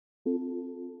Hey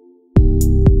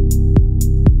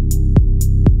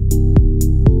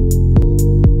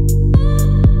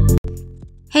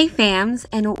fams,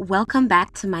 and welcome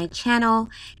back to my channel.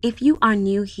 If you are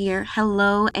new here,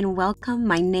 hello and welcome.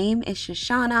 My name is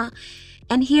Shushana,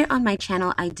 and here on my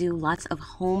channel I do lots of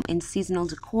home and seasonal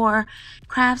decor,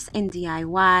 crafts and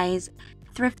DIYs,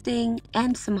 thrifting,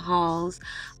 and some hauls.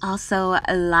 Also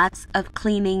lots of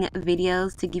cleaning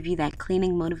videos to give you that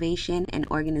cleaning motivation and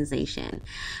organization.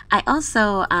 I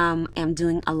also am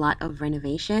doing a lot of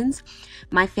renovations.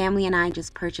 My family and I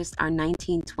just purchased our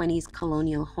 1920s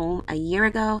colonial home a year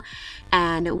ago,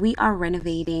 and we are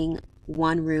renovating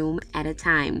one room at a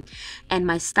time. And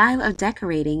my style of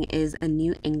decorating is a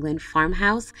New England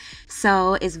farmhouse,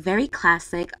 so it's very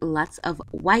classic, lots of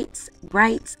whites,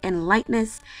 brights, and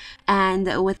lightness,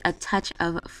 and with a touch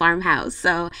of farmhouse.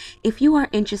 So if you are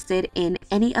interested in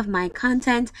any of my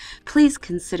content, please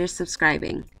consider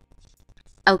subscribing.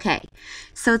 Okay,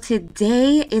 so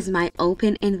today is my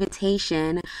open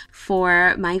invitation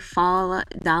for my fall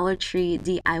Dollar Tree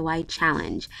DIY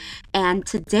challenge. And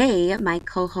today my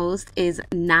co-host is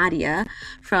Nadia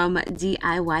from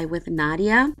DIY with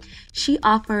Nadia. She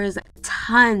offers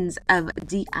tons of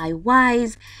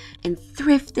DIYs and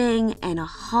thrifting and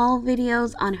haul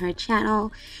videos on her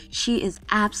channel. She is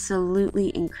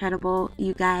absolutely incredible,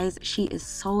 you guys. She is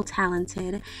so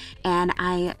talented and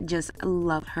I just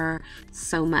love her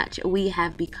so much. We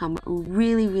have become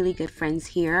really good friends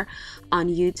here on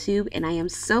YouTube, and I am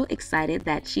so excited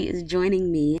that she is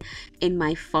joining me in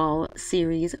my fall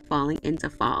series, Falling into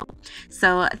Fall.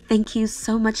 So thank you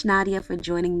so much, Nadia, for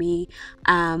joining me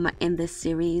in this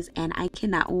series, and I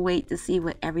cannot wait to see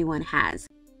what everyone has.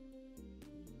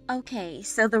 Okay,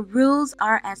 so the rules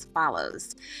are as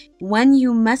follows. One,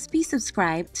 you must be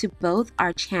subscribed to both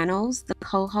our channels, the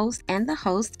co-host and the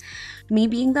host, me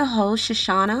being the host,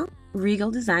 Shushana,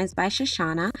 Regal Designs by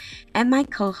Shushana, and my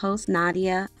co-host,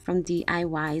 Nadia from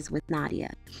DIYs with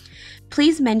Nadia.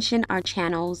 Please mention our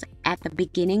channels at the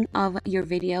beginning of your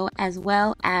video as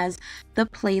well as the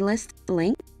playlist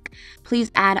link.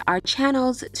 Please add our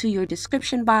channels to your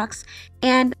description box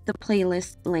and the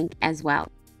playlist link as well.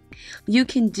 You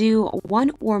can do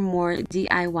one or more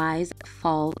DIYs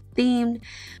fall themed.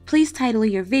 Please title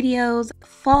your videos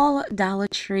Fall Dollar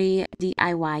Tree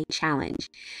DIY Challenge.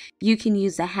 You can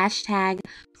use the hashtag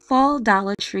Fall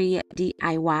Dollar Tree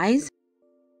DIYs.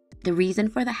 The reason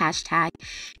for the hashtag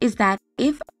is that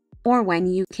if or when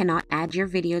you cannot add your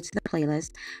video to the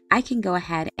playlist, I can go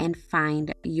ahead and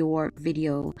find your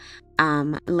video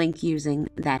link using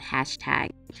that hashtag.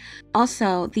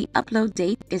 Also, the upload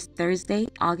date is Thursday,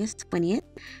 August 20th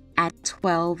at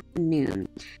 12 noon.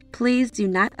 Please do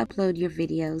not upload your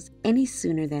videos any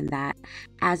sooner than that,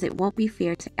 as it won't be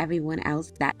fair to everyone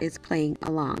else that is playing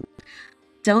along.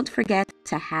 Don't forget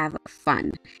to have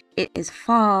fun. It is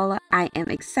fall. I am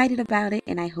excited about it,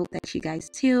 and I hope that you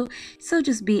guys too. So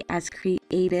just be as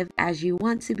creative as you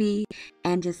want to be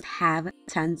and just have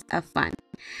tons of fun.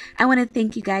 I want to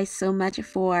thank you guys so much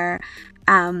for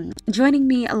joining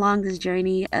me along this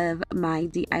journey of my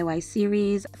DIY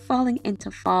series, Falling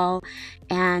into Fall,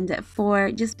 and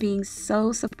for just being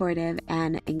so supportive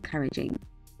and encouraging.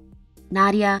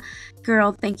 Nadia,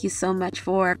 girl, thank you so much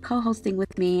for co-hosting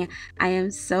with me. I am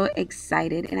so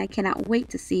excited and I cannot wait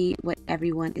to see what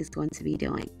everyone is going to be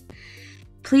doing.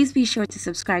 Please be sure to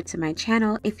subscribe to my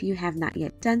channel if you have not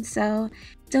yet done so.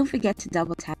 Don't forget to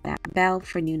double tap that bell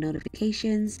for new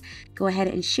notifications. Go ahead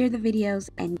and share the videos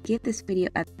and give this video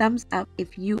a thumbs up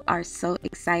if you are so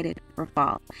excited for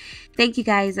fall. Thank you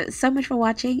guys so much for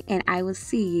watching, and I will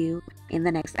see you in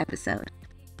the next episode.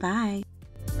 Bye.